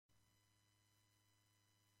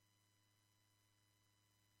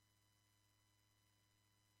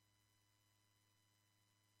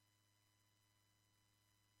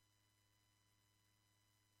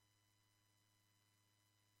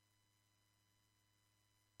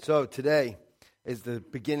So today is the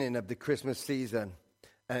beginning of the Christmas season,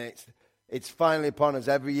 and it's finally upon us.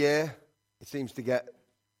 Every year it seems to get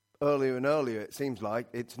earlier and earlier. It seems like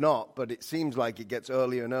it's not, but it seems like it gets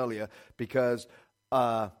earlier and earlier because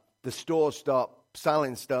the stores stop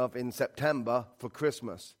selling stuff in September for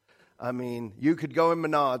Christmas. I mean, you could go in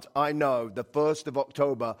Menards. I know the 1st of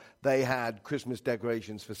October they had Christmas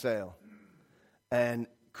decorations for sale, and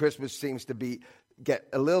Christmas seems to get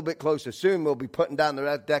a little bit closer. Soon we'll be putting down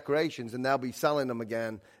the decorations and they'll be selling them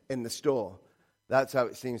again in the store. That's how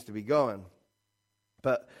it seems to be going.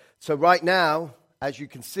 But so right now, as you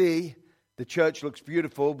can see, the church looks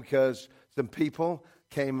beautiful because some people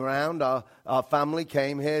came around. Our family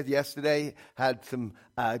came here yesterday, had some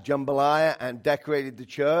jambalaya and decorated the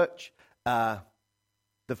church. The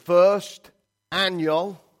first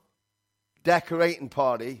annual decorating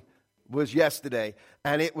party was yesterday,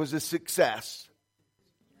 and it was a success.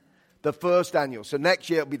 The first annual. So next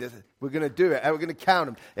year we're going to do it, and we're going to count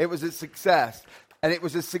them. It was a success. And it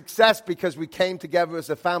was a success because we came together as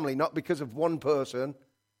a family, not because of one person,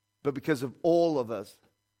 but because of all of us.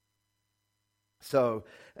 So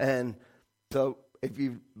if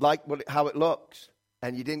you like how it looks,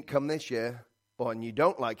 and you didn't come this year, and you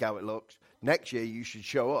don't like how it looks, next year you should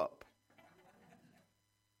show up.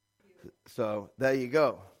 So there you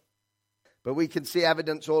go. But we can see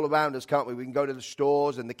evidence all around us, can't we? We can go to the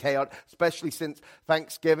stores and the chaos, especially since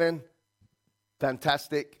Thanksgiving.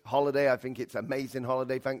 Fantastic holiday. I think it's an amazing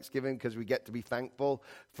holiday, Thanksgiving, because we get to be thankful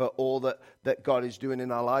for all that God is doing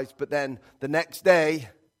in our lives. But then the next day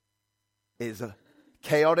is a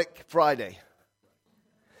chaotic Friday.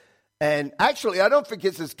 And actually, I don't think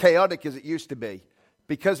it's as chaotic as it used to be.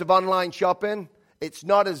 Because of online shopping, it's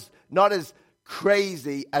not as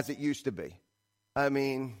crazy as it used to be. I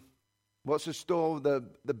mean, what's the store? The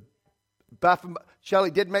Bath and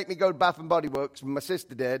Shelley did make me go to Bath and Body Works. My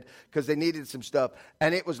sister did because they needed some stuff,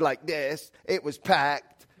 and it was like this. It was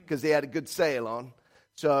packed because they had a good sale on.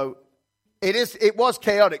 So it was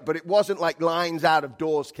chaotic, but it wasn't like lines out of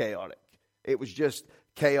doors chaotic. It was just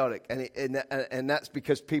chaotic, and that's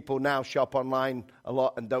because people now shop online a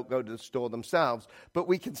lot and don't go to the store themselves. But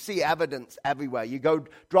we can see evidence everywhere. You go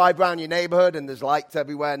drive around your neighborhood, and there's lights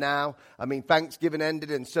everywhere now. I mean, Thanksgiving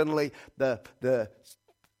ended, and suddenly the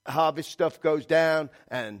harvest stuff goes down,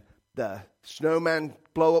 and the snowmen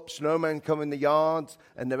come in the yards,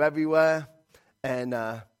 and they're everywhere. And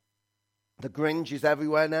the Grinch is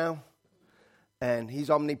everywhere now, and he's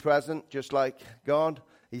omnipresent, just like God.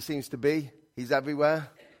 He seems to be. He's everywhere.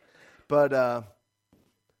 But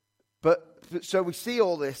so we see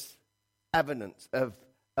all this evidence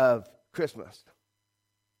of Christmas.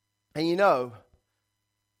 And you know,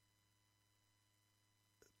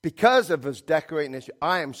 because of us decorating this,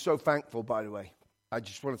 I am so thankful, by the way. I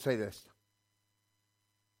just want to say this.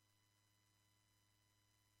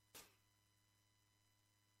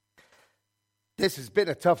 This has been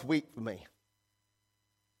a tough week for me.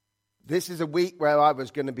 This is a week where I was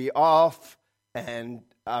going to be off, and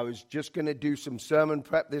I was just going to do some sermon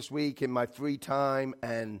prep this week in my free time,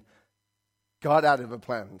 and got out of the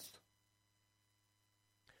plans.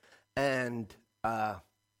 And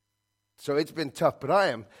so it's been tough,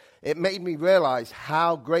 but it made me realize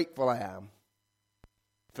how grateful I am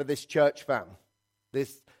for this church fam,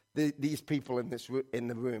 these people in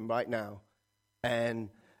the room right now. And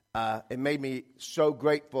it made me so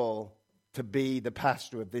grateful to be the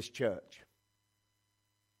pastor of this church.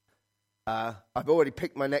 I've already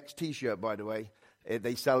picked my next T-shirt, by the way.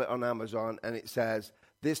 They sell it on Amazon, and it says,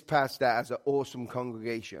 "This pastor has an awesome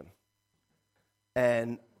congregation."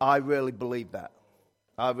 And I really believe that.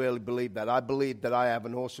 I really believe that. I believe that I have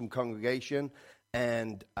an awesome congregation,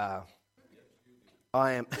 and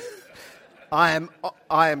I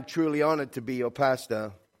am truly honored to be your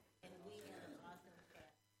pastor.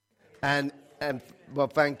 And well,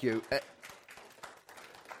 thank you.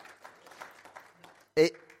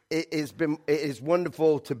 It is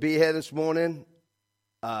wonderful to be here this morning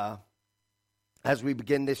as we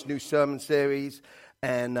begin this new sermon series,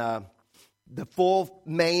 and the 4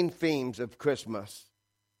 main themes of Christmas.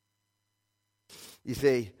 You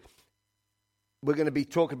see, we're going to be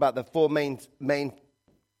talking about the 4 main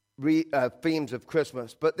themes of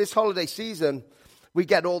Christmas. But this holiday season, we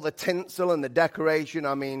get all the tinsel and the decoration.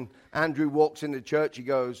 I mean, Andrew walks into church. He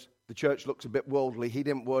goes, "The church looks a bit worldly." He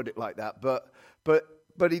didn't word it like that, but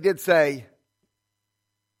he did say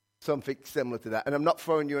something similar to that. And I'm not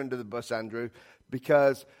throwing you under the bus, Andrew,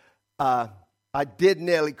 because I did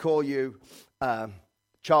nearly call you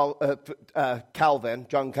John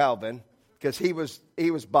Calvin, because he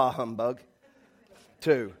was bar humbug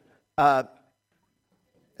too.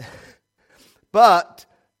 But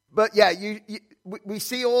But yeah, we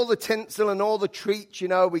see all the tinsel and all the treats,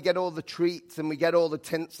 we get all the treats and we get all the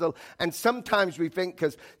tinsel. And sometimes we think,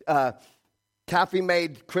 because Kathy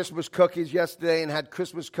made Christmas cookies yesterday and had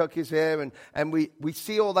Christmas cookies here, and we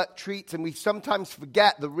see all that treats, and we sometimes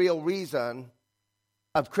forget the real reason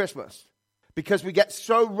of Christmas. Because we get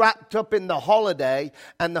so wrapped up in the holiday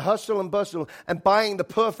and the hustle and bustle and buying the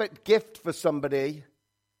perfect gift for somebody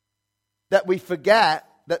that we forget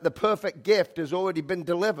that the perfect gift has already been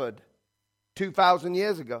delivered 2,000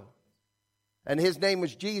 years ago. And his name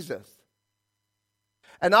was Jesus.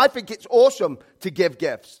 And I think it's awesome to give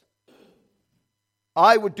gifts.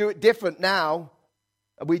 I would do it different now.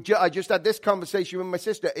 I just had this conversation with my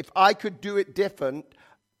sister. If I could do it different,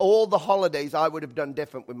 all the holidays I would have done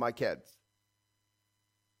different with my kids.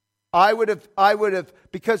 I would have,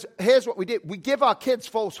 because here's what we did. We give our kids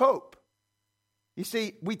false hope. You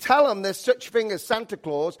see, we tell them there's such thing as Santa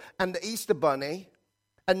Claus and the Easter Bunny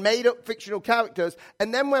and made up fictional characters.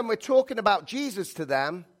 And then when we're talking about Jesus to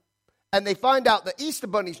them and they find out the Easter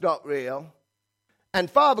Bunny's not real and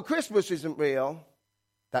Father Christmas isn't real,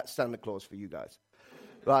 that's Santa Claus for you guys,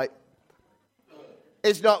 right?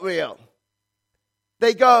 It's not real.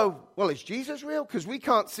 They go, well, is Jesus real? Because we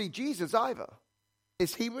can't see Jesus either.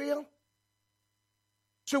 Is he real?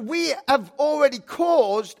 So we have already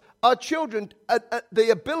caused our children the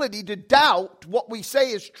ability to doubt what we say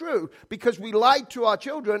is true because we lied to our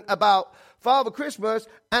children about Father Christmas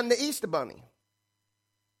and the Easter Bunny.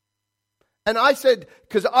 And I said,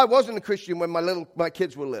 because I wasn't a Christian when my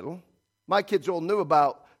kids were little. My kids all knew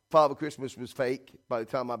about Father Christmas was fake by the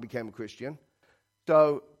time I became a Christian.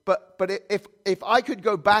 So, but if I could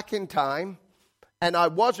go back in time and I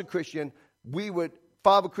was a Christian,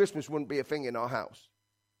 Father Christmas wouldn't be a thing in our house.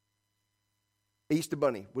 Easter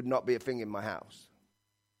Bunny would not be a thing in my house.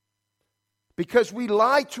 Because we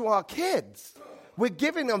lie to our kids. We're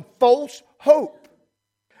giving them false hope.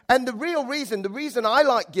 And the reason I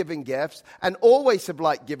like giving gifts and always have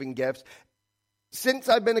liked giving gifts since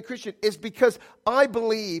I've been a Christian is because I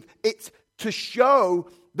believe it's to show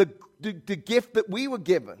the gift that we were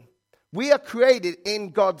given. We are created in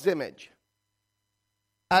God's image.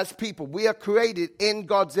 As people, we are created in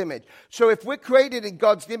God's image. So if we're created in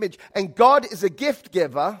God's image and God is a gift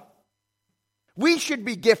giver, we should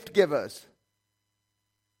be gift givers.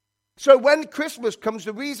 So when Christmas comes,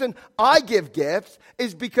 the reason I give gifts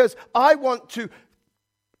is because I want to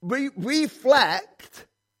reflect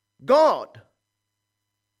God.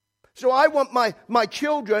 So I want my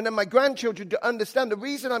children and my grandchildren to understand the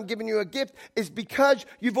reason I'm giving you a gift is because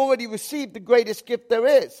you've already received the greatest gift there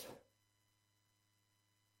is.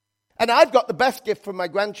 And I've got the best gift for my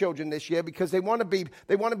grandchildren this year because they want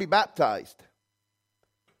to be baptized.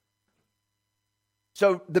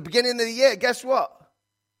 So the beginning of the year, guess what?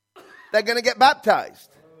 They're going to get baptized.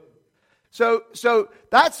 So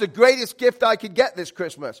that's the greatest gift I could get this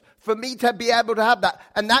Christmas, for me to be able to have that.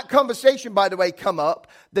 And that conversation, by the way, come up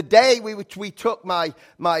the day we took my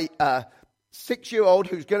 6-year-old,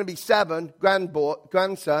 who's going to be 7,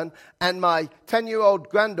 grandson, and my 10-year-old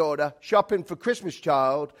granddaughter shopping for Christmas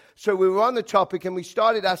child. So we were on the topic, and we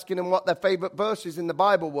started asking them what their favorite verses in the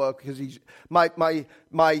Bible were, because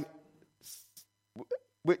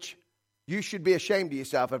which you should be ashamed of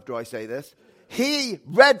yourself after I say this. He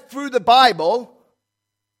read through the Bible,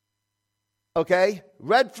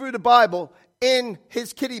 read through the Bible in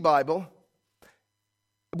his kiddie Bible,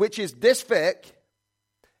 which is this thick,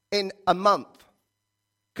 in a month.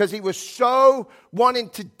 Because he was so wanting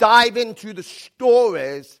to dive into the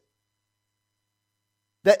stories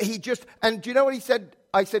that he just, and do you know what he said?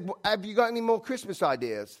 I said, have you got any more Christmas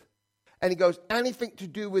ideas? And he goes, anything to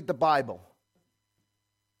do with the Bible.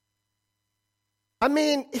 I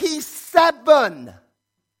mean, he's 7.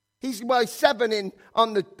 He's 7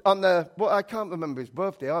 on the well, I can't remember his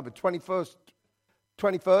birthday either.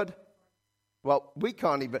 23rd. Well, we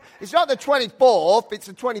can't even. It's not the 24th. It's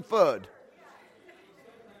the 23rd.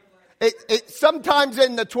 It's sometimes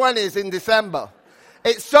in the 20s in December.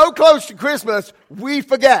 It's so close to Christmas we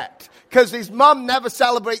forget because his mum never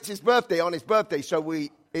celebrates his birthday on his birthday. So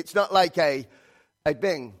it's not like a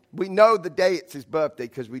thing. We know the day it's his birthday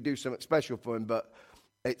because we do something special for him, but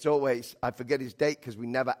it's always, I forget his date because we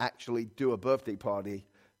never actually do a birthday party.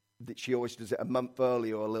 She always does it a month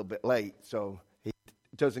early or a little bit late, so he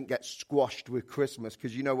doesn't get squashed with Christmas.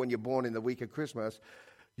 Because you know when you're born in the week of Christmas,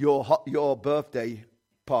 your birthday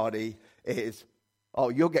party is, oh,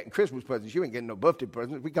 you're getting Christmas presents, you ain't getting no birthday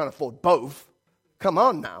presents. We can't afford both. Come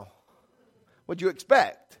on now. What do you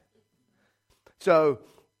expect? So,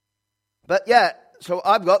 but yeah, so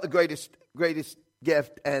I've got the greatest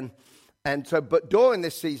gift, and so, but during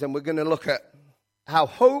this season, we're going to look at how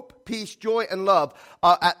hope, peace, joy, and love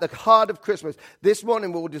are at the heart of Christmas. This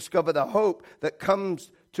morning we'll discover the hope that comes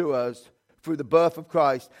to us through the birth of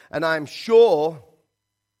Christ. And I'm sure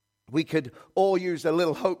we could all use a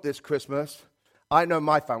little hope this Christmas. I know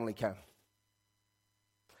my family can.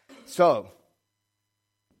 So,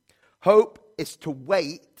 hope is to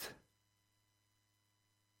wait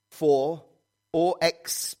for or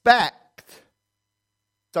expect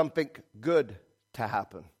something good to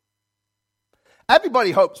happen.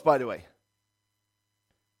 Everybody hopes, by the way.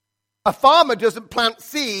 A farmer doesn't plant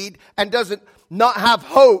seed and doesn't not have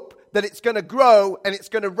hope that it's going to grow and it's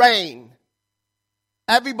going to rain.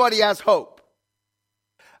 Everybody has hope.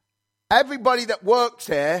 Everybody that works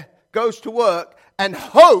here goes to work and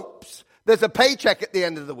hopes there's a paycheck at the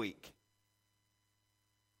end of the week.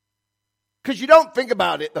 Because you don't think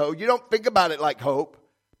about it, though. You don't think about it like hope.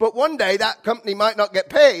 But one day that company might not get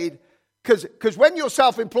paid because when you're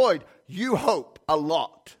self-employed, you hope a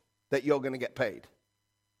lot that you're going to get paid.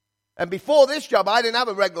 And before this job, I didn't have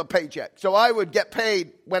a regular paycheck. So I would get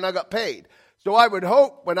paid when I got paid. So I would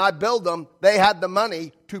hope when I billed them, they had the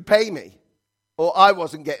money to pay me. Or I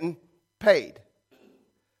wasn't getting paid.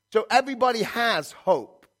 So everybody has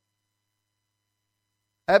hope.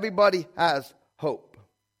 Everybody has hope.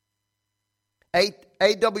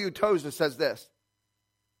 A.W. Tozer says this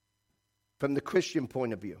from the Christian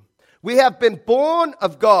point of view. We have been born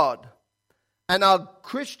of God, and our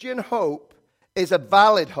Christian hope is a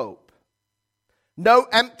valid hope. No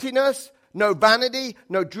emptiness, no vanity,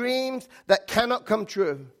 no dreams that cannot come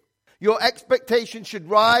true. Your expectations should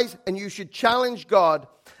rise, and you should challenge God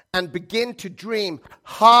and begin to dream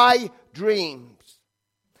high dreams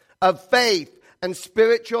of faith and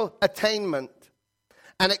spiritual attainment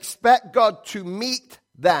and expect God to meet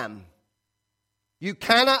them. You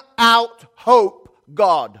cannot out-hope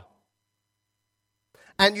God.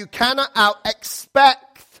 And you cannot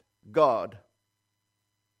out-expect God.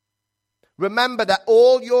 Remember that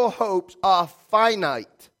all your hopes are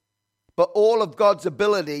finite, but all of God's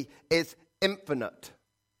ability is infinite.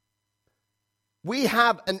 We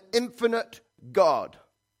have an infinite God.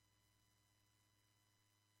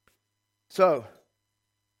 So,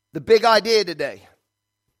 the big idea today.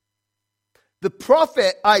 The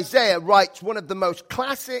prophet Isaiah writes one of the most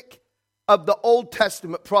classic of the Old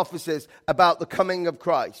Testament prophecies about the coming of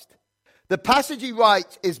Christ. The passage he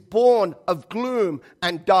writes is born of gloom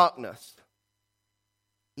and darkness.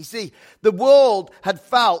 You see, the world had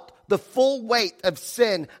felt the full weight of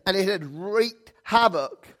sin and it had wreaked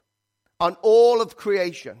havoc on all of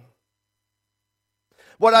creation.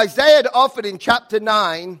 What Isaiah had offered in chapter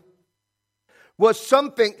 9 was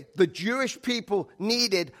something the Jewish people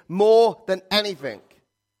needed more than anything.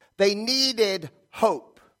 They needed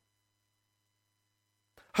hope.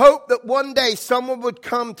 Hope that one day someone would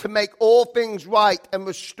come to make all things right and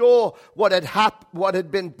restore what had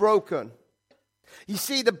been broken. You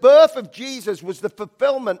see, the birth of Jesus was the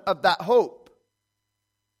fulfillment of that hope.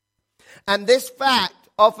 And this fact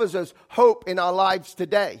offers us hope in our lives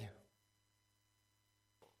today.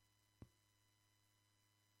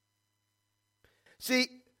 See,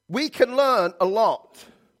 we can learn a lot,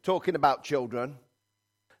 talking about children,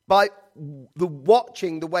 by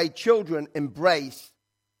watching the way children embrace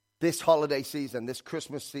this holiday season, this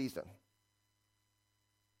Christmas season.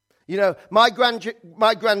 You know, my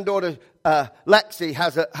granddaughter Lexi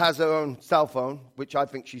has her own cell phone, which I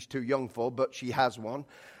think she's too young for, but she has one.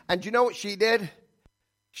 And you know what she did?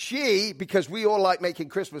 She, because we all like making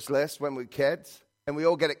Christmas lists when we're kids, and we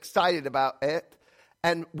all get excited about it,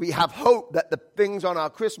 and we have hope that the things on our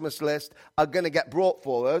Christmas list are going to get brought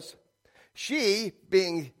for us. She,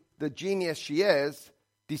 being the genius she is,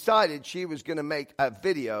 decided she was going to make a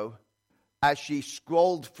video as she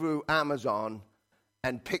scrolled through Amazon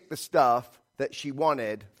and picked the stuff that she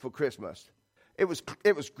wanted for Christmas. It was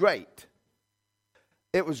great.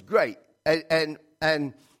 It was great. And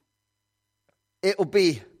it'll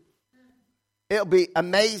be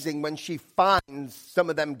amazing when she finds some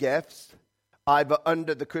of them gifts either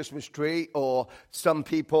under the Christmas tree, or some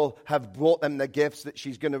people have brought them the gifts that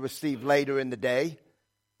she's going to receive later in the day,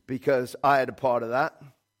 because I had a part of that.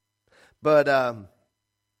 But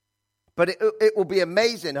it will be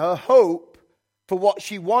amazing. Her hope for what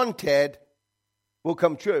she wanted will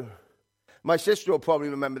come true. My sister will probably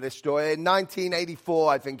remember this story. In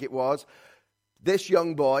 1984, I think it was, this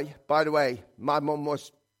young boy, by the way, my mum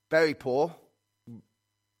was very poor.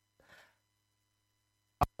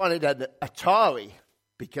 I wanted an Atari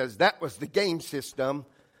because that was the game system.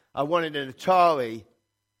 I wanted an Atari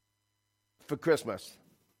for Christmas.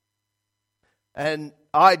 And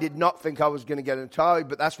I did not think I was going to get an Atari,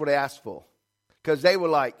 but that's what I asked for. Because they were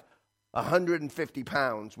like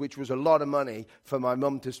 £150, which was a lot of money for my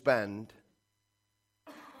mum to spend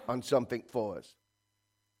on something for us.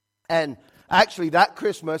 And actually, that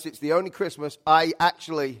Christmas, it's the only Christmas I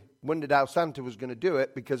actually wondered how Santa was going to do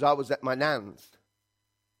it, because I was at my nan's.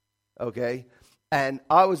 Okay? And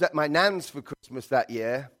I was at my nan's for Christmas that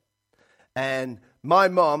year, and my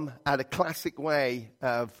mum had a classic way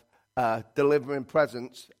of delivering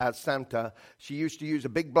presents as Santa. She used to use a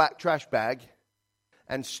big black trash bag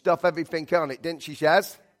and stuff everything on it, didn't she,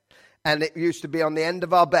 Shaz? And it used to be on the end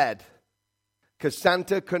of our bed, because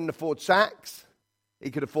Santa couldn't afford sacks. He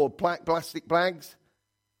could afford plastic bags,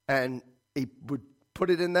 and he would put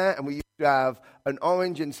it in there, and we used to have an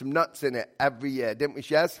orange and some nuts in it every year, didn't we,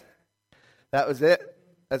 Shaz? That was it.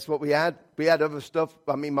 That's what we had. We had other stuff.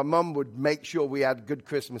 I mean, my mum would make sure we had good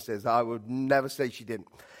Christmases. I would never say she didn't.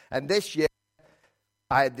 And this year,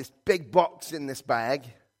 I had this big box in this bag,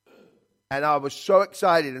 and I was so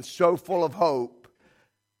excited and so full of hope.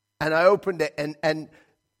 And I opened it, and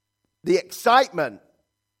the excitement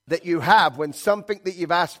that you have when something that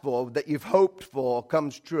you've asked for, that you've hoped for,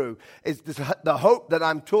 comes true, is the hope that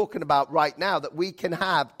I'm talking about right now, that we can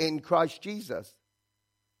have in Christ Jesus.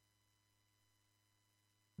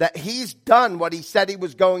 That he's done what he said he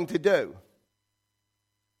was going to do.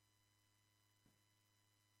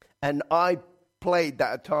 And I played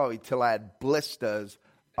that Atari till I had blisters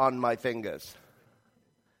on my fingers.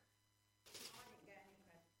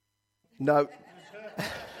 No.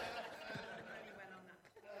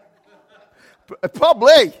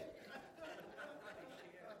 Probably.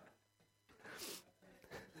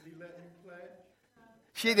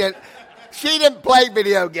 She didn't play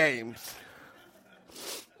video games.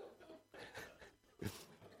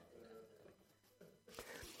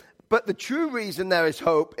 But the true reason there is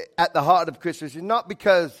hope at the heart of Christmas is not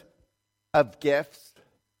because of gifts,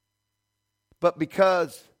 but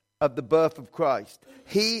because of the birth of Christ.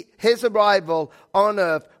 His arrival on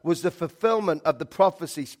earth was the fulfillment of the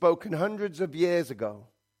prophecy spoken hundreds of years ago.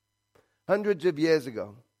 Hundreds of years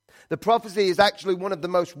ago. The prophecy is actually one of the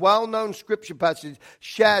most well-known scripture passages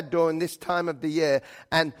shared during this time of the year.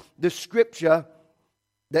 And the scripture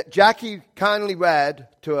that Jackie kindly read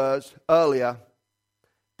to us earlier,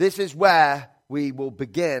 this is where we will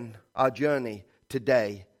begin our journey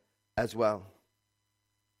today as well.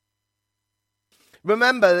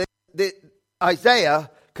 Remember, Isaiah,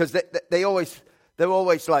 because they're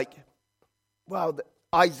always like, wow,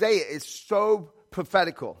 Isaiah is so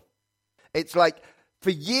prophetical. It's like for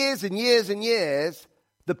years and years and years,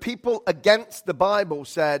 the people against the Bible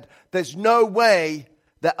said there's no way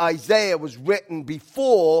that Isaiah was written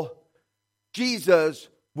before Jesus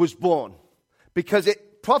was born, because it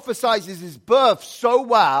prophesizes his birth so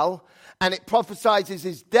well, and it prophesizes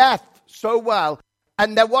his death so well.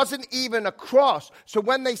 And there wasn't even a cross. So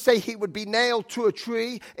when they say he would be nailed to a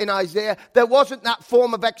tree in Isaiah, there wasn't that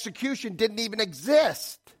form of execution, didn't even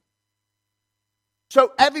exist.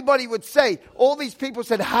 So everybody would say, all these people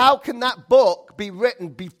said, how can that book be written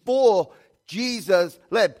before Jesus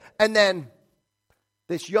lived? And then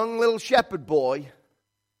this young little shepherd boy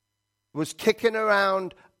was kicking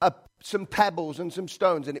around some pebbles and some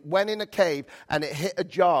stones, and it went in a cave and it hit a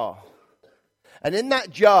jar. And in that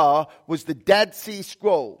jar was the Dead Sea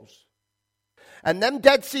Scrolls. And them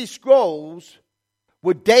Dead Sea Scrolls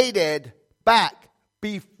were dated back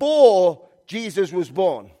before Jesus was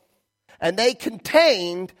born. And they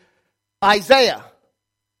contained Isaiah.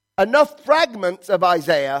 Enough fragments of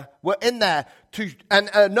Isaiah were in there, and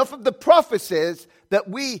enough of the prophecies that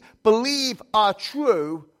we believe are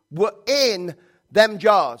true were in them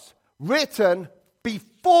jars, written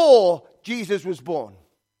before Jesus was born.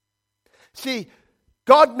 See,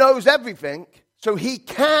 God knows everything, so he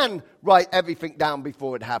can write everything down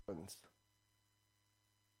before it happens.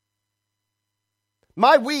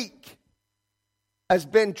 My week has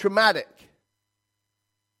been traumatic,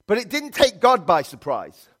 but it didn't take God by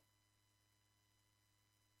surprise.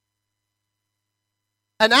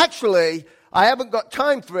 And actually, I haven't got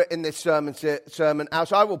time for it in this sermon,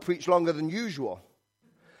 else I will preach longer than usual.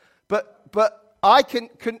 But I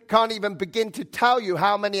can't even begin to tell you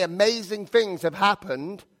how many amazing things have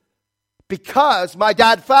happened because my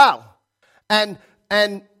dad fell. And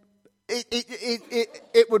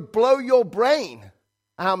it would blow your brain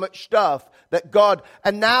how much stuff that God,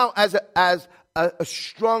 and now as a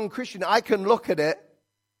strong Christian, I can look at it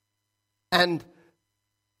and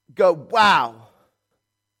go, wow.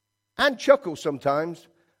 And chuckle sometimes,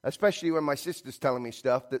 especially when my sister's telling me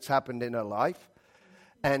stuff that's happened in her life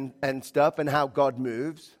and stuff, and how God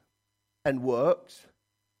moves and works.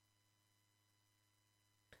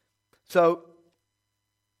 So,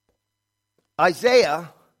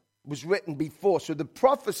 Isaiah was written before. So the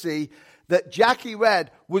prophecy that Jackie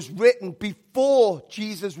read was written before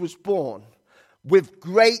Jesus was born with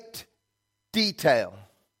great detail.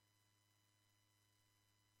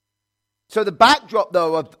 So the backdrop,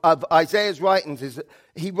 though, of Isaiah's writings is that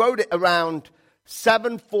he wrote it around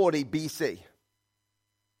 740 BC.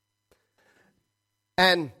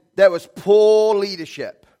 And there was poor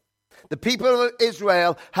leadership. The people of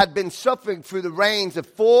Israel had been suffering through the reigns of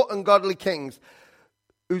 4 ungodly kings.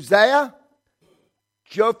 Uzziah,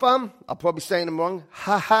 Jotham, I'm probably saying them wrong,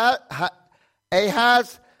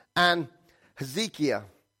 Ahaz, and Hezekiah.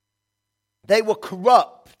 They were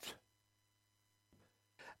corrupt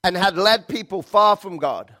and had led people far from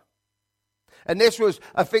God. And this was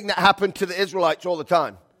a thing that happened to the Israelites all the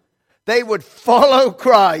time. They would follow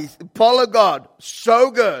Christ, follow God so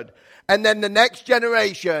good, and then the next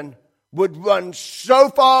generation would run so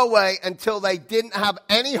far away until they didn't have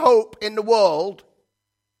any hope in the world,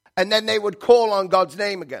 and then they would call on God's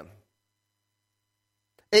name again.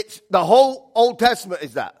 It's the whole Old Testament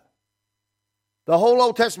is that. The whole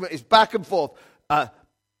Old Testament is back and forth.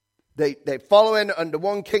 They're following under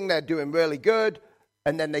one king, they're doing really good,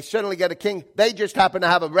 and then they suddenly get a king. They just happen to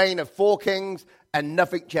have a reign of 4 kings, and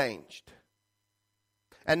nothing changed.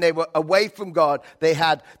 And they were away from God.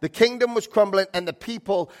 The kingdom was crumbling, and the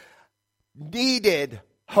people needed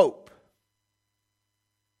hope.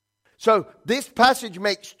 So this passage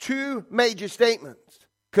makes 2 major statements,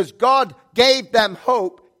 because God gave them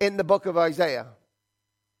hope in the book of Isaiah.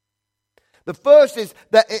 The first is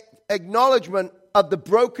the acknowledgement of the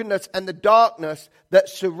brokenness and the darkness that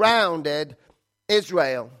surrounded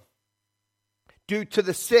Israel due to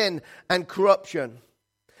the sin and corruption.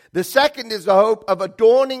 The second is the hope of a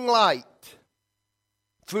dawning light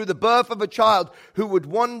through the birth of a child who would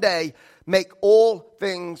one day make all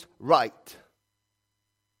things right.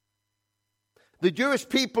 The Jewish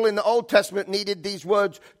people in the Old Testament needed these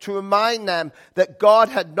words to remind them that God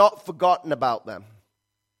had not forgotten about them.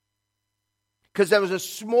 Because there was a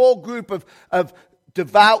small group of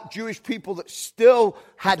devout Jewish people that still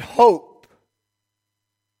had hope.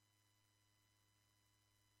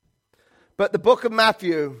 But the book of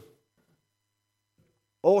Matthew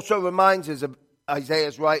also reminds us of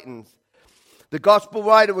Isaiah's writings. The gospel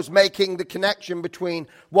writer was making the connection between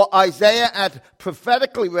what Isaiah had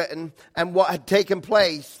prophetically written and what had taken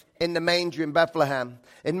place in the manger in Bethlehem.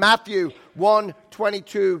 In Matthew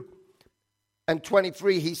 1:22 and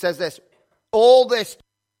 23, he says this, all this,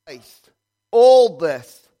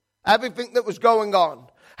 everything that was going on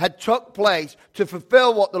had took place to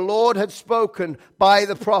fulfill what the Lord had spoken by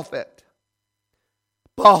the prophet.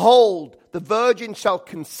 Behold, the virgin shall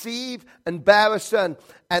conceive and bear a son,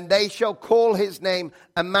 and they shall call his name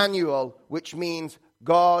Emmanuel, which means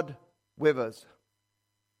God with us.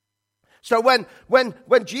 So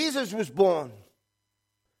when Jesus was born,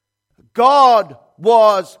 God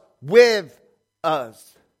was with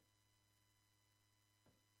us.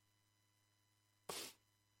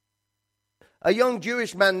 A young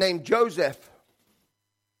Jewish man named Joseph.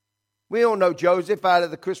 We all know Joseph out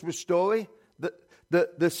of the Christmas story.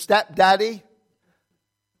 The stepdaddy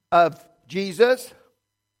of Jesus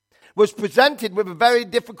was presented with a very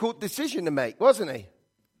difficult decision to make, wasn't he?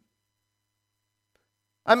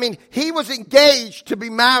 I mean, he was engaged to be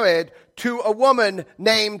married to a woman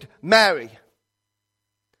named Mary.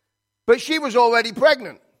 But she was already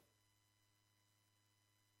pregnant.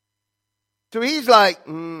 So he's like,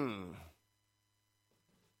 are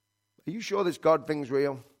you sure this God thing's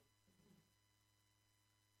real?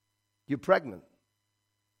 You're pregnant.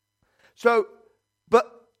 So, but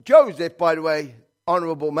Joseph, by the way,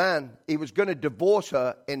 honorable man, he was going to divorce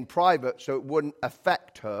her in private so it wouldn't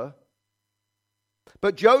affect her.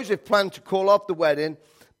 But Joseph planned to call off the wedding,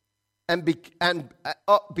 and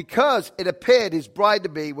because it appeared his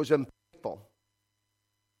bride-to-be was unfaithful.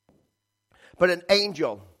 But an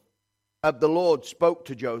angel of the Lord spoke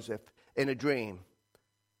to Joseph in a dream.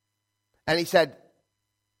 And he said,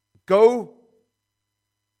 go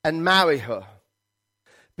and marry her,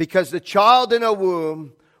 because the child in her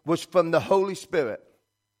womb was from the Holy Spirit.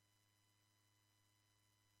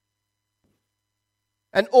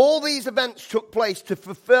 And all these events took place to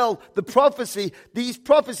fulfill the prophecy, these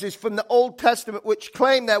prophecies from the Old Testament, which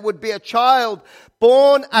claimed there would be a child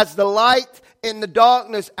born as the light in the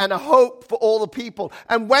darkness and a hope for all the people.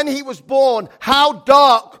 And when he was born, how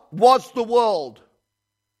dark was the world?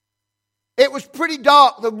 It was pretty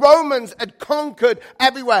dark. The Romans had conquered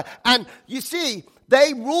everywhere. And you see,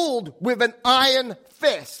 they ruled with an iron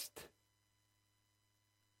fist.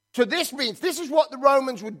 So this means, this is what the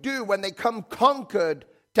Romans would do when they come conquered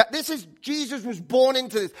Jesus was born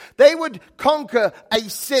into this. They would conquer a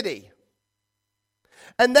city.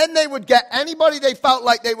 And then they would get anybody they felt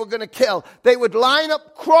like they were going to kill. They would line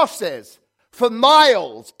up crosses for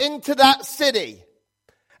miles into that city.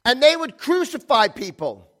 And they would crucify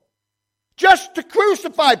people. Just to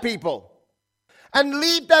crucify people. And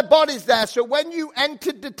leave their bodies there. So when you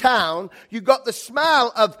entered the town, you got the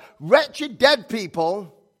smell of wretched dead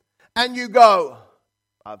people. And you go,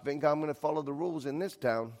 I think I'm going to follow the rules in this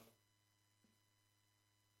town.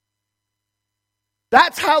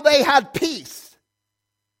 That's how they had peace.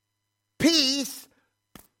 Peace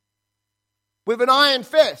with an iron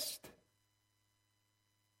fist.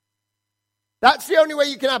 That's the only way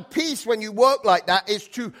you can have peace when you work like that, is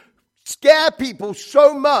to scare people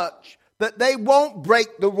so much that they won't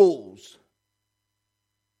break the rules.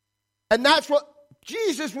 And that's what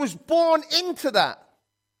Jesus was born into that.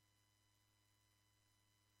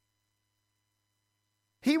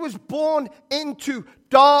 He was born into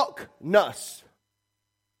darkness.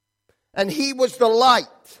 And he was the light.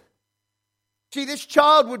 See, this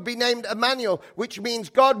child would be named Emmanuel, which means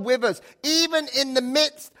God with us, even in the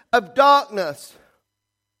midst of darkness.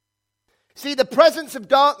 See, the presence of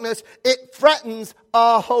darkness, it threatens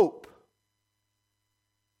our hope.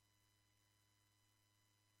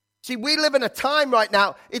 See, we live in a time right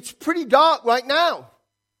now, it's pretty dark right now.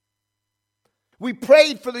 We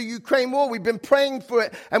prayed for the Ukraine war, we've been praying for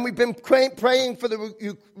it, and we've been praying for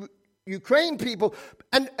the Ukraine people.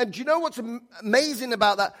 And do you know what's amazing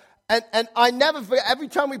about that? And I never forget, every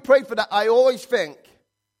time we pray for that, I always think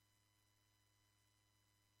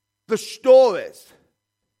the stories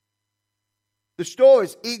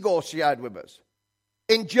Igor shared with us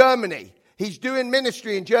in Germany. He's doing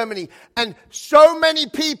ministry in Germany. And so many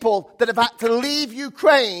people that have had to leave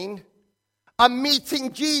Ukraine are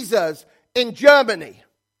meeting Jesus in Germany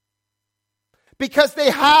because they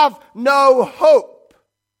have no hope.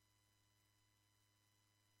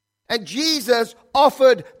 And Jesus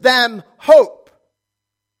offered them hope.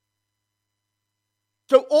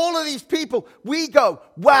 So all of these people, we go,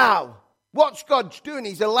 wow, what's God doing?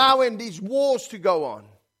 He's allowing these wars to go on.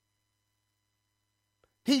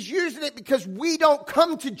 He's using it because we don't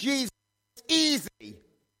come to Jesus easy.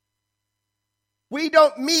 We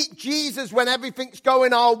don't meet Jesus when everything's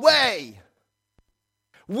going our way.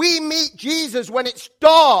 We meet Jesus when it's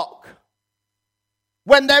dark,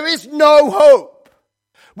 when there is no hope.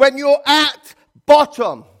 When you're at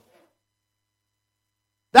bottom.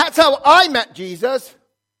 That's how I met Jesus.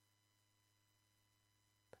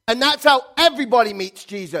 And that's how everybody meets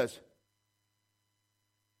Jesus.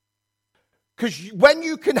 Because when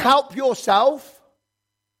you can help yourself,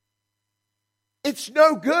 it's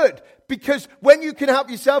no good. Because when you can help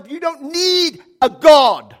yourself, you don't need a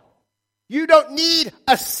God. You don't need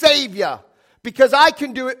a Savior. Because I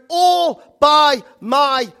can do it all by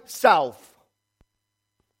myself.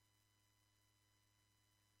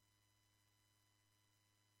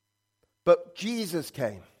 But Jesus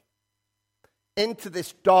came into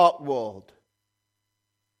this dark world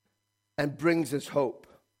and brings us hope.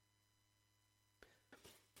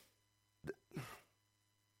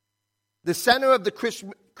 The center of the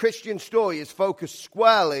Christian story is focused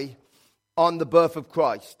squarely on the birth of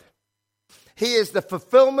Christ. He is the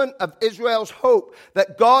fulfillment of Israel's hope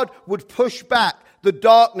that God would push back the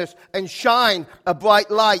darkness and shine a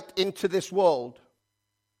bright light into this world.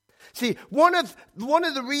 See, one of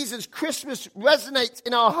the reasons Christmas resonates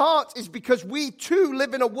in our hearts is because we too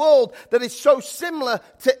live in a world that is so similar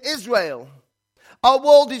to Israel. Our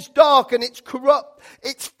world is dark and it's corrupt.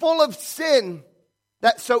 It's full of sin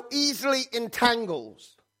that so easily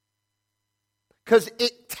entangles. Because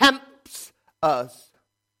it tempts us.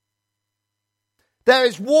 There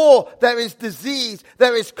is war, there is disease,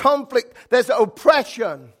 there is conflict, there's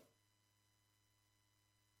oppression.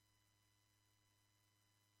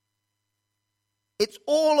 It's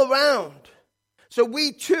all around. So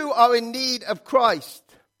we too are in need of Christ.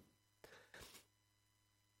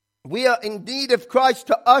 We are in need of Christ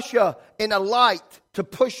to usher in a light, to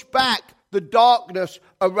push back the darkness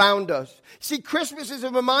around us. See, Christmas is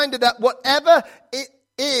a reminder that whatever it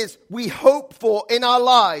is we hope for in our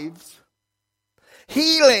lives,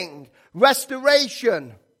 healing,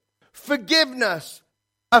 restoration, forgiveness,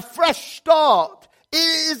 a fresh start, it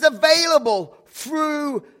is available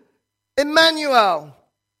through Emmanuel,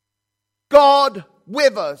 God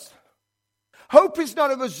with us. Hope is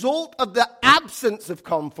not a result of the absence of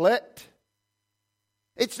conflict.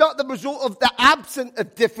 It's not the result of the absence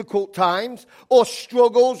of difficult times or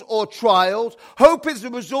struggles or trials. Hope is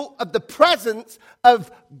the result of the presence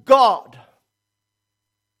of God.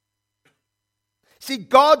 See,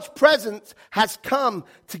 God's presence has come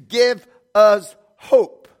to give us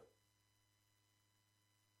hope.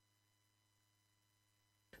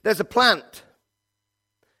 There's a plant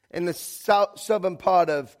in the southern part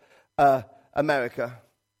of America,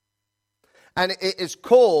 and it is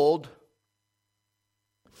called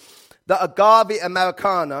the Agave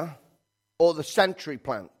Americana, or the century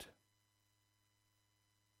plant.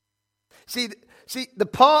 See, the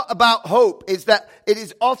part about hope is that it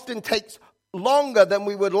is often takes longer than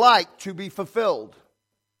we would like to be fulfilled.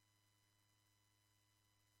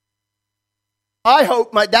 I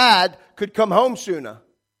hope my dad could come home sooner.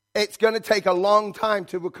 It's going to take a long time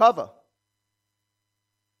to recover.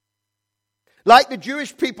 Like the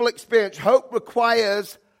Jewish people experience, hope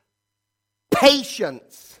requires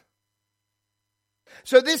patience.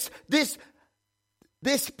 So this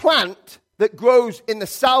plant that grows in the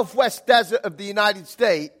southwest desert of the United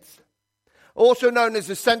States, also known as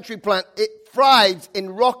the century plant, it thrives in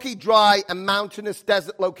rocky, dry, and mountainous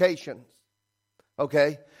desert locations.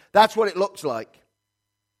 Okay? That's what it looks like.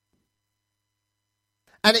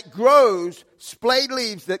 And it grows splayed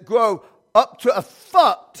leaves that grow up to a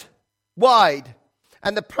foot wide.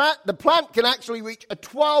 And the plant can actually reach a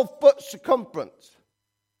 12-foot circumference.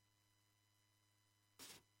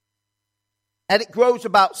 And it grows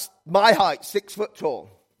about my height, 6 foot tall.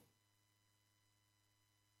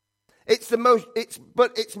 Its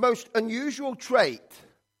most unusual trait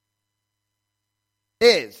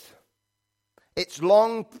is its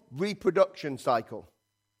long reproduction cycle.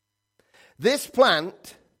 This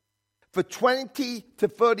plant, for 20 to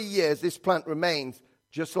 30 years, this plant remains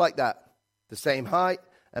just like that, the same height,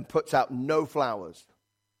 and puts out no flowers.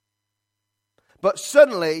 But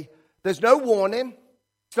suddenly, there's no warning.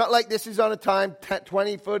 It's not like this is on a time, 10,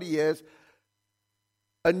 20, 30 years.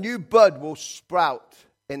 A new bud will sprout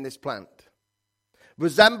in this plant,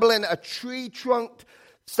 resembling a tree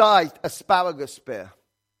trunk-sized asparagus spear.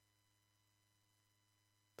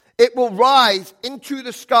 It will rise into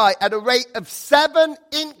the sky at a rate of 7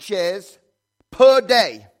 inches per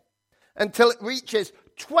day until it reaches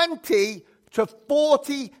 20 to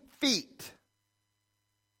 40 feet.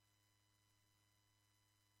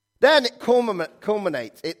 Then it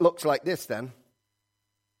culminates. It looks like this then.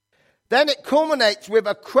 Then it culminates with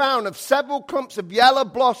a crown of several clumps of yellow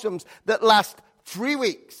blossoms that last 3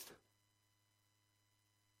 weeks.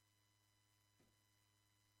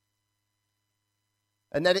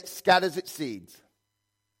 And then it scatters its seeds.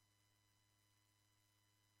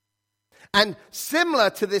 And similar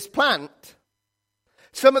to this plant,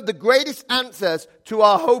 some of the greatest answers to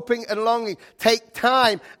our hoping and longing take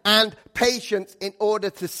time and patience in order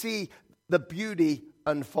to see the beauty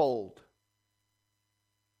unfold.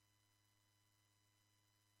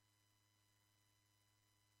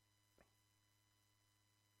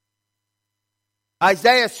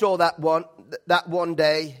 Isaiah saw that one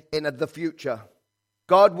day in the future.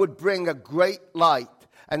 God would bring a great light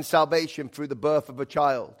and salvation through the birth of a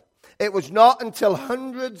child. It was not until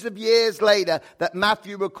hundreds of years later that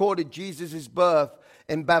Matthew recorded Jesus' birth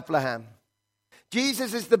in Bethlehem.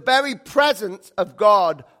 Jesus is the very presence of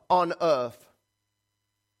God on earth.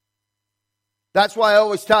 That's why I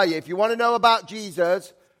always tell you, if you want to know about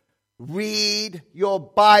Jesus, read your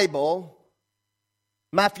Bible,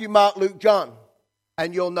 Matthew, Mark, Luke, John,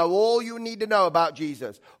 and you'll know all you need to know about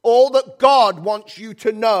Jesus. All that God wants you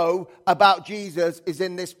to know about Jesus is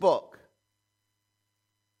in this book.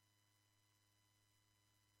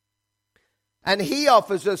 And he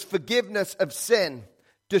offers us forgiveness of sin,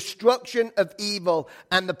 destruction of evil,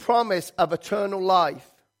 and the promise of eternal life.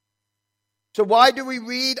 So why do we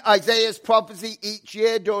read Isaiah's prophecy each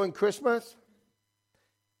year during Christmas?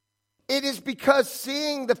 It is because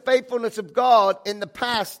seeing the faithfulness of God in the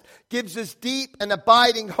past gives us deep and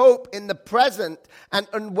abiding hope in the present and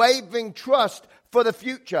unwavering trust for the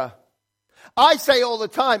future. I say all the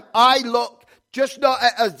time, I look just not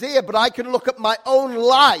at Isaiah, but I can look at my own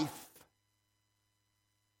life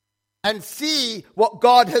and see what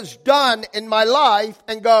God has done in my life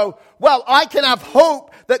and go, well, I can have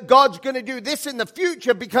hope that God's going to do this in the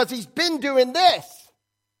future because he's been doing this.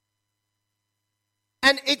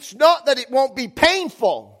 And it's not that it won't be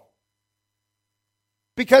painful.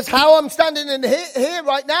 Because how I'm standing in here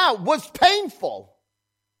right now was painful.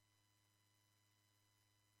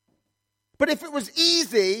 But if it was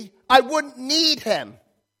easy, I wouldn't need him.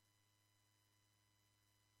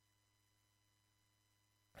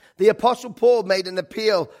 The Apostle Paul made an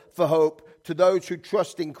appeal for hope to those who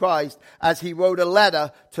trust in Christ as he wrote a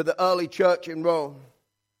letter to the early church in Rome.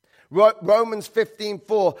 Romans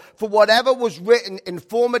 15:4, for whatever was written in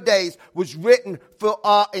former days was written for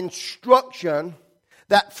our instruction,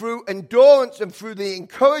 that through endurance and through the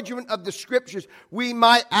encouragement of the scriptures, we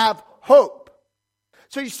might have hope.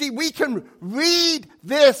 So you see, we can read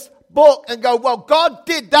this book and go, well, God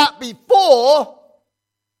did that before.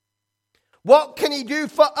 What can he do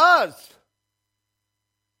for us?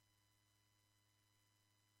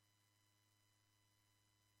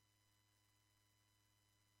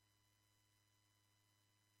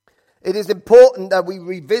 It is important that we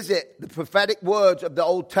revisit the prophetic words of the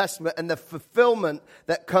Old Testament and the fulfillment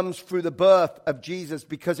that comes through the birth of Jesus,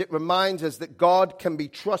 because it reminds us that God can be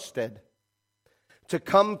trusted to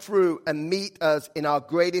come through and meet us in our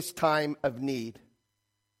greatest time of need.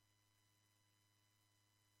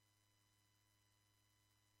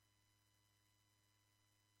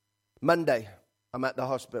 Monday, I'm at the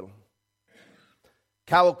hospital.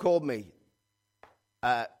 Carol called me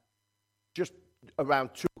just around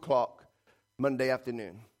 2 o'clock Monday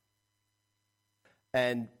afternoon.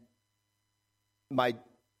 And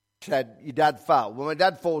said, your dad fell. Well, my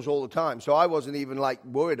dad falls all the time, so I wasn't even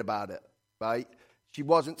worried about it, right? She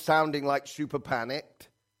wasn't sounding like super panicked.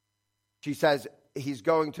 She says, he's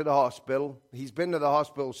going to the hospital. He's been to the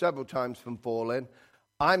hospital several times from falling.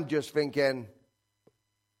 I'm just thinking,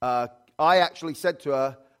 I actually said to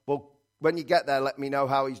her, well, when you get there, let me know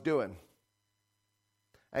how he's doing.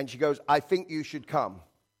 And she goes, I think you should come.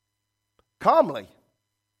 Calmly.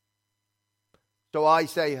 So I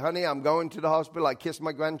say, honey, I'm going to the hospital. I kiss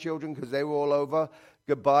my grandchildren because they were all over.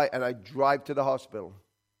 Goodbye. And I drive to the hospital.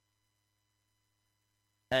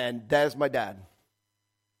 And there's my dad.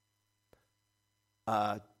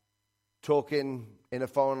 Talking in a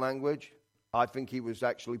foreign language. I think he was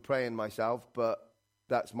actually praying myself, but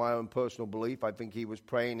that's my own personal belief. I think he was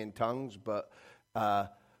praying in tongues, but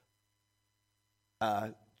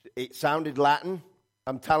it sounded Latin.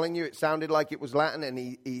 I'm telling you, it sounded like it was Latin. And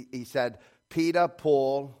he said, Peter,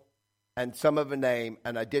 Paul, and some other name,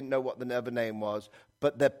 and I didn't know what the other name was,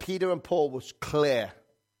 but the Peter and Paul was clear.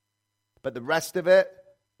 But the rest of it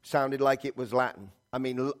sounded like it was Latin. I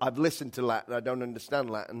mean, I've listened to Latin. I don't understand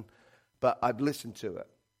Latin, but I've listened to it.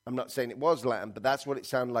 I'm not saying it was Latin, but that's what it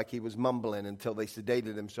sounded like he was mumbling until they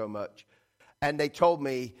sedated him so much. And they told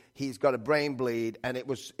me he's got a brain bleed, and it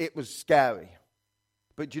was scary.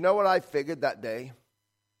 But you know what I figured that day?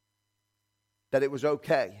 That it was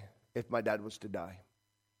okay if my dad was to die.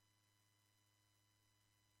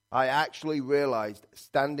 I actually realized,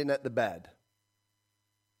 standing at the bed,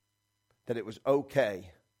 that it was okay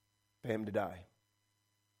for him to die.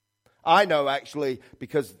 I know, actually,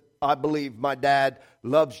 because I believe my dad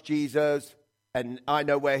loves Jesus, and I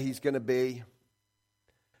know where he's going to be,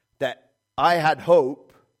 that I had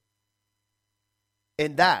hope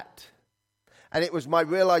in that. And it was my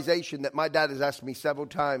realization that my dad has asked me several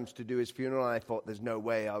times to do his funeral, and I thought there's no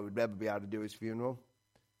way I would ever be able to do his funeral.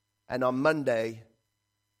 And on Monday,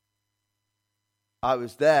 I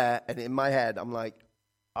was there, and in my head, I'm like,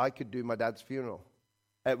 I could do my dad's funeral.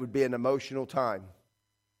 It would be an emotional time.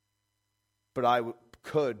 But I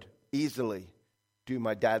could easily do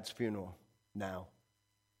my dad's funeral now.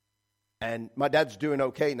 And my dad's doing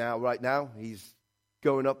okay now, right now. He's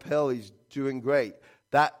going uphill. He's doing great.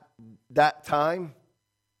 That time,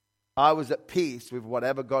 I was at peace with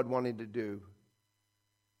whatever God wanted to do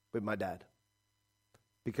with my dad.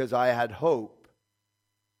 Because I had hope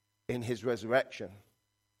in his resurrection.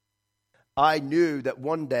 I knew that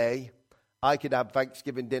one day I could have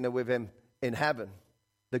Thanksgiving dinner with him in heaven.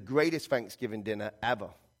 The greatest Thanksgiving dinner ever.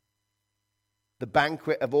 The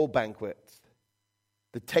banquet of all banquets.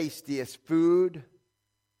 The tastiest food.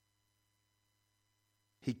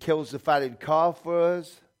 He kills the fatted calf for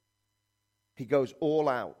us. He goes all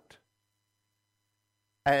out.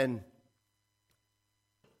 And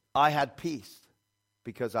I had peace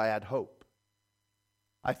because I had hope.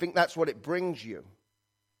 I think that's what it brings you.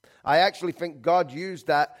 I actually think God used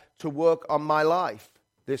that to work on my life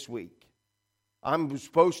this week. I'm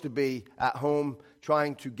supposed to be at home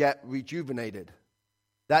trying to get rejuvenated.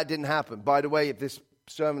 That didn't happen. By the way, if this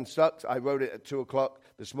sermon sucks, I wrote it at 2 o'clock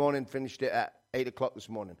this morning, finished it at 8 o'clock this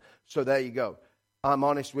morning. So there you go. I'm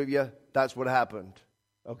honest with you. That's what happened.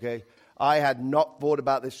 Okay? I had not thought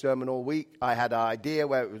about this sermon all week. I had an idea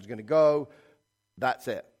where it was going to go. That's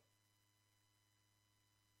it.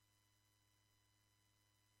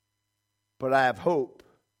 But I have hope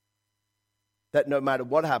that no matter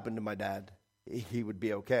what happened to my dad, he would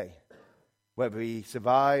be okay. Whether he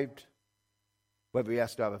survived, whether he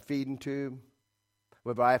has to have a feeding tube,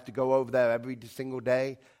 whether I have to go over there every single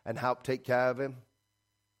day and help take care of him.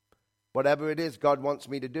 Whatever it is God wants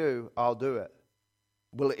me to do, I'll do it.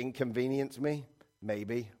 Will it inconvenience me?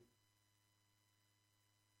 Maybe.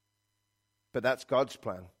 But that's God's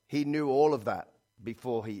plan. He knew all of that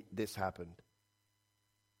before this happened.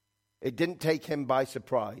 It didn't take him by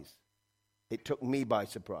surprise. It took me by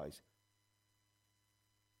surprise.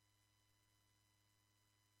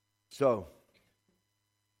 So,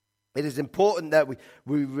 it is important that we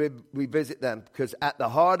revisit them, because at the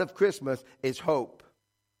heart of Christmas is hope.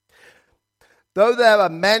 Though there are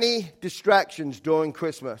many distractions during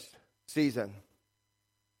Christmas season,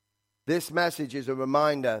 this message is a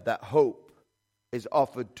reminder that hope is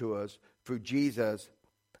offered to us through Jesus'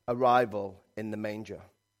 arrival in the manger.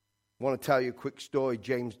 I want to tell you a quick story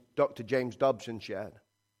Dr. James Dobson shared.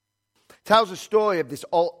 It tells a story of this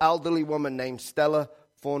old elderly woman named Stella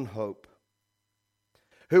Thornhope,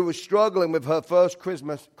 who was struggling with her first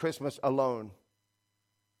Christmas alone.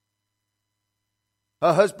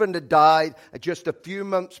 Her husband had died just a few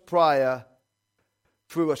months prior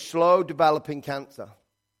through a slow developing cancer.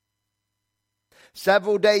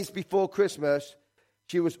 Several days before Christmas,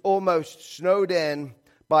 she was almost snowed in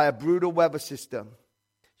by a brutal weather system.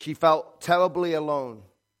 She felt terribly alone.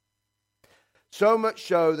 So much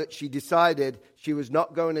so that she decided she was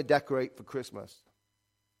not going to decorate for Christmas.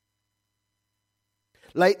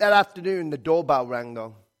 Late that afternoon, the doorbell rang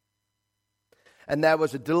though, and there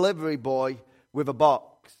was a delivery boy with a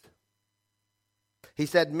box. He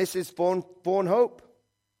said, "Mrs. Thornhope,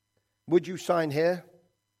 would you sign here?"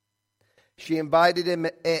 She invited him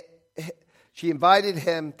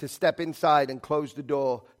to step inside and close the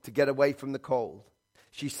door to get away from the cold.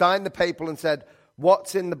 She signed the paper and said,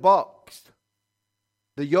 "What's in the box?"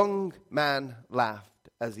 The young man laughed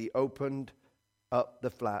as he opened up the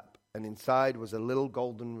flap, and inside was a little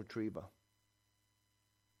golden retriever.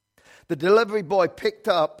 The delivery boy picked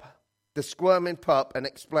up the squirming pup and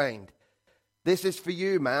explained, "This is for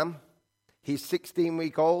you, ma'am. He's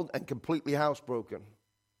 16-week old and completely housebroken."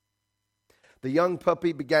 The young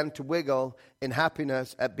puppy began to wiggle in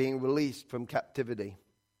happiness at being released from captivity.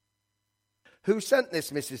 "Who sent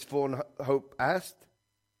this?" Mrs. Thornhope asked.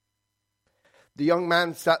 The young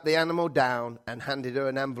man sat the animal down and handed her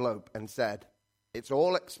an envelope and said, "It's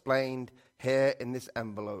all explained here in this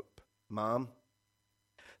envelope, Mom.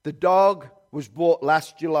 The dog was bought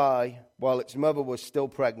last July while its mother was still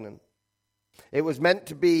pregnant. It was meant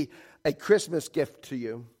to be a Christmas gift to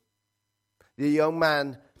you." The young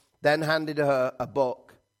man then handed her a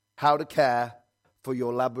book, How to Care for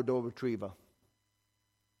Your Labrador Retriever.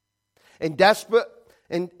 In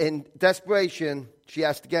desperation, she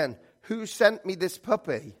asked again, "Who sent me this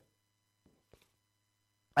puppy?"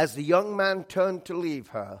 As the young man turned to leave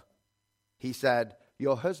her, he said,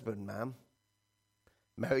 "Your husband, ma'am.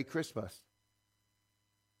 Merry Christmas."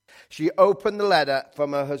 She opened the letter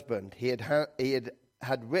from her husband. He had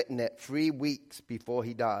written it 3 weeks before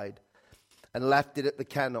he died, and left it at the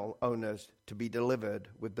kennel owners to be delivered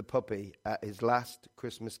with the puppy at his last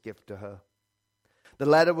Christmas gift to her. The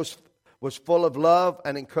letter was full of love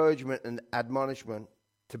and encouragement and admonishment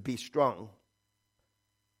to be strong.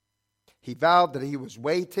 He vowed that he was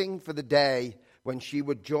waiting for the day when she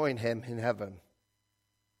would join him in heaven.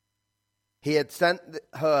 He had sent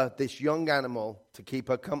her this young animal to keep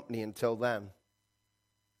her company until then.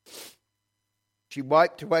 She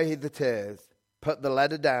wiped away the tears, put the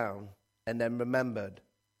letter down, and then remembered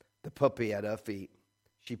the puppy at her feet.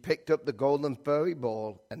 She picked up the golden furry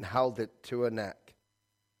ball and held it to her neck.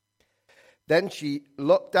 Then she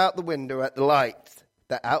looked out the window at the lights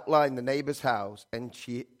that outlined the neighbor's house, and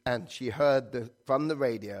she heard from the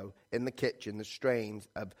radio in the kitchen the strains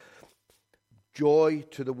of "Joy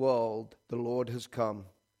to the world, the Lord has come."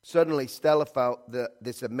 Suddenly, Stella felt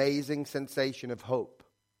this amazing sensation of hope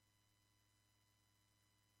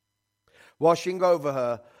washing over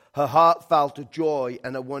her. Her heart felt a joy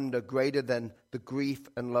and a wonder greater than the grief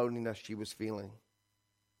and loneliness she was feeling.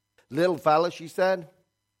 "Little fella," she said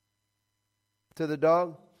to the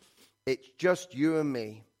dog, "it's just you and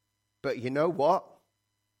me. But you know what?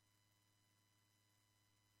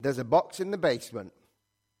 There's a box in the basement.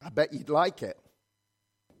 I bet you'd like it.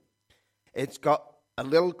 It's got a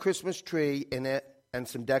little Christmas tree in it and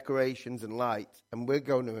some decorations and lights, and we're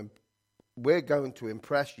going to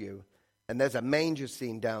impress you. And there's a manger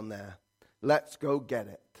scene down there. Let's go get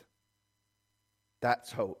it."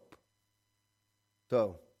 That's hope.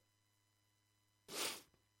 So,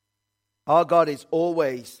 our God is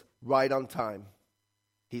always right on time.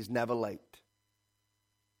 He's never late.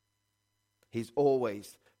 He's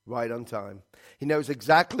always right on time. He knows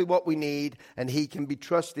exactly what we need, and he can be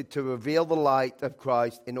trusted to reveal the light of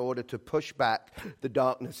Christ in order to push back the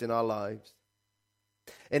darkness in our lives.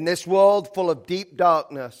 In this world full of deep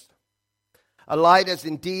darkness, a light has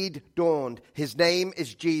indeed dawned. His name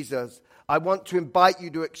is Jesus. I want to invite you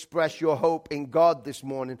to express your hope in God this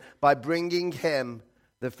morning by bringing Him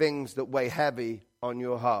the things that weigh heavy on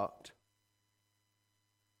your heart.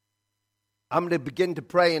 I'm going to begin to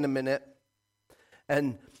pray in a minute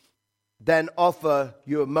and then offer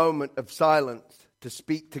you a moment of silence to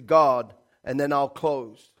speak to God, and then I'll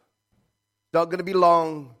close. It's not going to be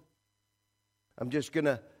long. I'm just going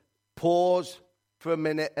to pause for a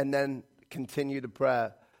minute and then continue the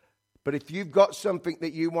prayer. But if you've got something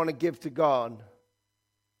that you want to give to God,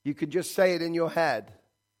 you can just say it in your head.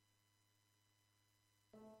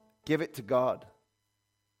 Give it to God.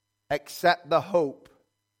 Accept the hope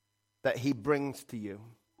that He brings to you.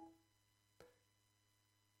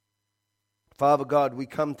 Father God, we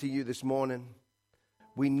come to you this morning.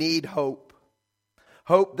 We need hope.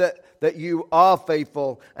 Hope that you are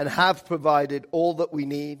faithful and have provided all that we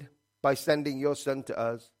need by sending your Son to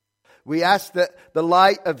us. We ask that the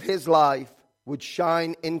light of His life would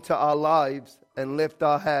shine into our lives and lift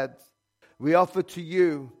our heads. We offer to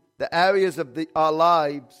you the areas of our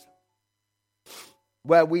lives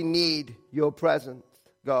where we need your presence,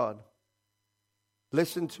 God.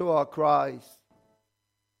 Listen to our cries.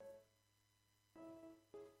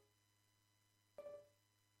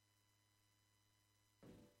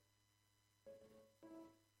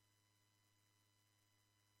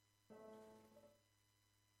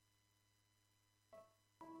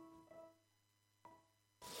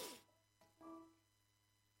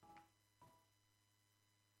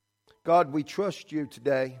 God, we trust you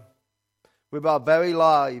today with our very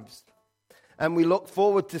lives, and we look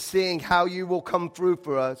forward to seeing how you will come through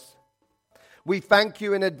for us. We thank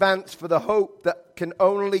you in advance for the hope that can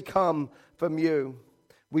only come from you.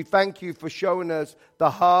 We thank you for showing us the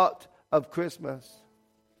heart of Christmas.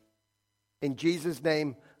 In Jesus'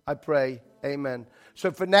 name I pray, amen. So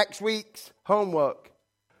for next week's homework,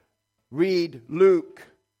 read Luke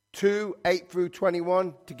 2, 8 through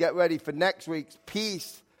 21 to get ready for next week's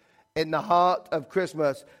Peace in the Heart of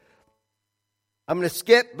Christmas. I'm going to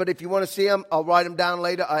skip, but if you want to see them, I'll write them down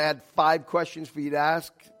later. I had 5 questions for you to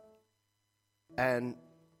ask, and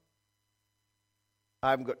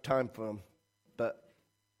I haven't got time for them. But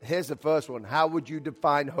here's the first one. How would you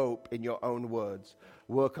define hope in your own words?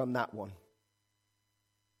 Work on that one.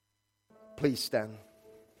 Please stand.